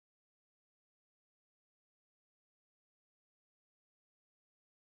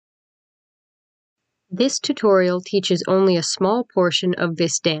This tutorial teaches only a small portion of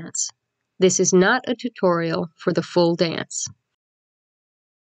this dance. This is not a tutorial for the full dance.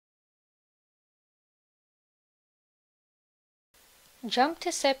 Jump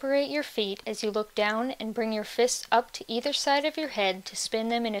to separate your feet as you look down and bring your fists up to either side of your head to spin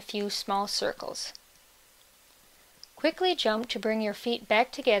them in a few small circles. Quickly jump to bring your feet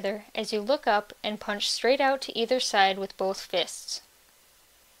back together as you look up and punch straight out to either side with both fists.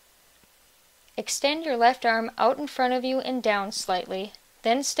 Extend your left arm out in front of you and down slightly,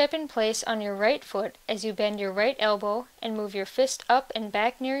 then step in place on your right foot as you bend your right elbow and move your fist up and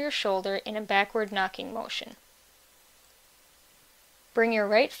back near your shoulder in a backward knocking motion. Bring your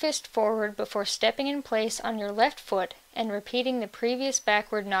right fist forward before stepping in place on your left foot and repeating the previous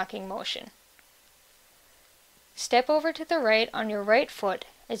backward knocking motion. Step over to the right on your right foot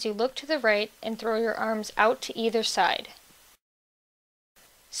as you look to the right and throw your arms out to either side.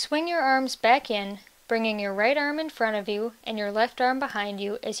 Swing your arms back in, bringing your right arm in front of you and your left arm behind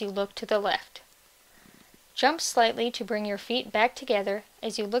you as you look to the left. Jump slightly to bring your feet back together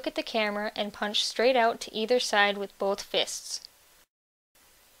as you look at the camera and punch straight out to either side with both fists.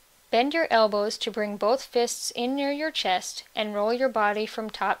 Bend your elbows to bring both fists in near your chest and roll your body from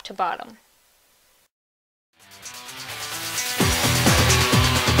top to bottom.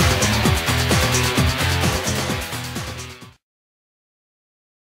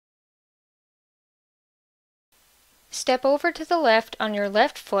 Step over to the left on your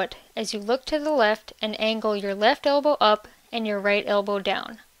left foot as you look to the left and angle your left elbow up and your right elbow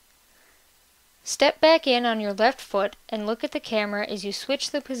down. Step back in on your left foot and look at the camera as you switch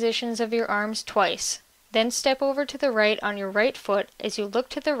the positions of your arms twice. Then step over to the right on your right foot as you look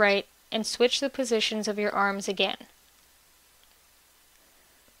to the right and switch the positions of your arms again.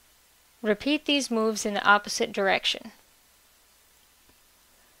 Repeat these moves in the opposite direction.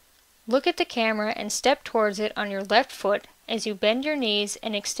 Look at the camera and step towards it on your left foot as you bend your knees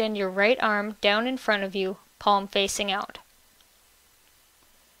and extend your right arm down in front of you, palm facing out.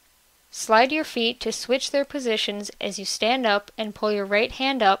 Slide your feet to switch their positions as you stand up and pull your right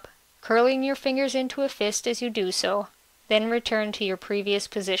hand up, curling your fingers into a fist as you do so, then return to your previous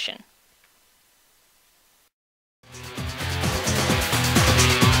position.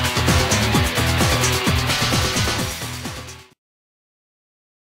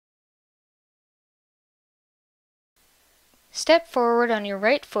 Step forward on your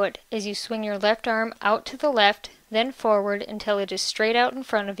right foot as you swing your left arm out to the left, then forward until it is straight out in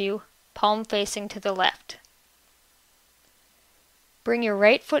front of you, palm facing to the left. Bring your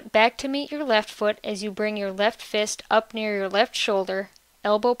right foot back to meet your left foot as you bring your left fist up near your left shoulder,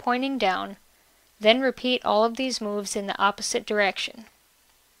 elbow pointing down, then repeat all of these moves in the opposite direction.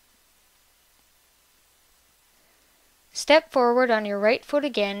 Step forward on your right foot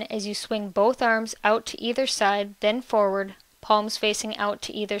again as you swing both arms out to either side, then forward, palms facing out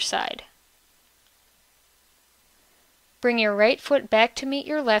to either side. Bring your right foot back to meet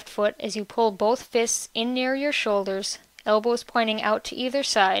your left foot as you pull both fists in near your shoulders, elbows pointing out to either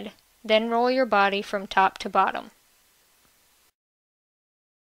side, then roll your body from top to bottom.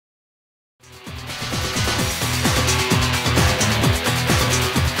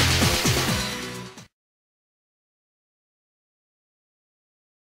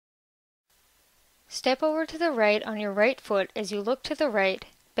 Step over to the right on your right foot as you look to the right,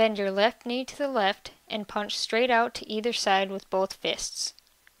 bend your left knee to the left, and punch straight out to either side with both fists.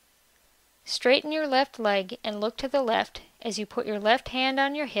 Straighten your left leg and look to the left as you put your left hand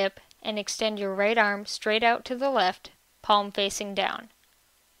on your hip and extend your right arm straight out to the left, palm facing down.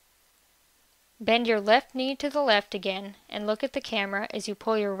 Bend your left knee to the left again and look at the camera as you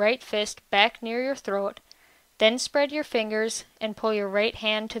pull your right fist back near your throat, then spread your fingers and pull your right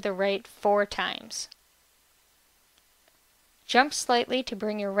hand to the right 4 times. Jump slightly to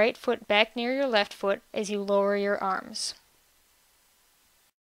bring your right foot back near your left foot as you lower your arms.